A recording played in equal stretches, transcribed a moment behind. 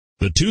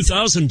The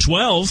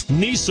 2012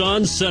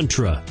 Nissan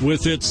Sentra,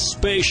 with its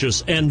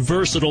spacious and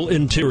versatile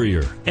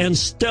interior and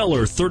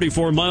stellar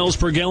 34 miles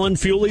per gallon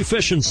fuel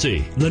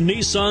efficiency, the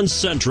Nissan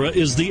Sentra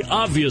is the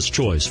obvious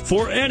choice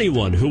for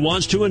anyone who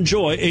wants to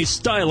enjoy a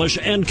stylish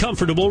and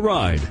comfortable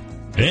ride,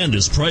 and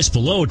is priced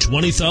below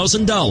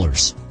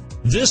 $20,000.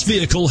 This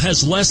vehicle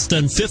has less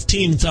than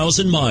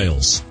 15,000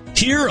 miles.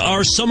 Here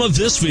are some of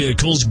this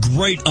vehicle's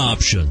great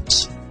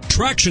options: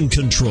 traction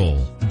control,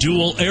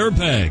 dual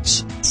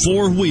airbags,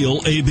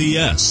 4-wheel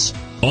ABS,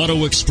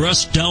 auto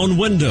express down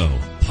window,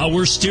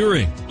 power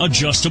steering,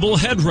 adjustable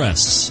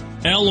headrests,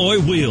 alloy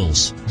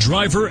wheels,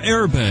 driver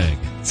airbag,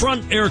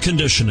 front air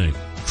conditioning,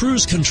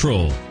 cruise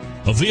control.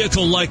 A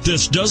vehicle like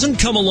this doesn't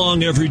come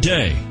along every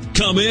day.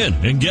 Come in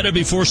and get it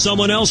before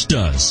someone else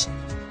does.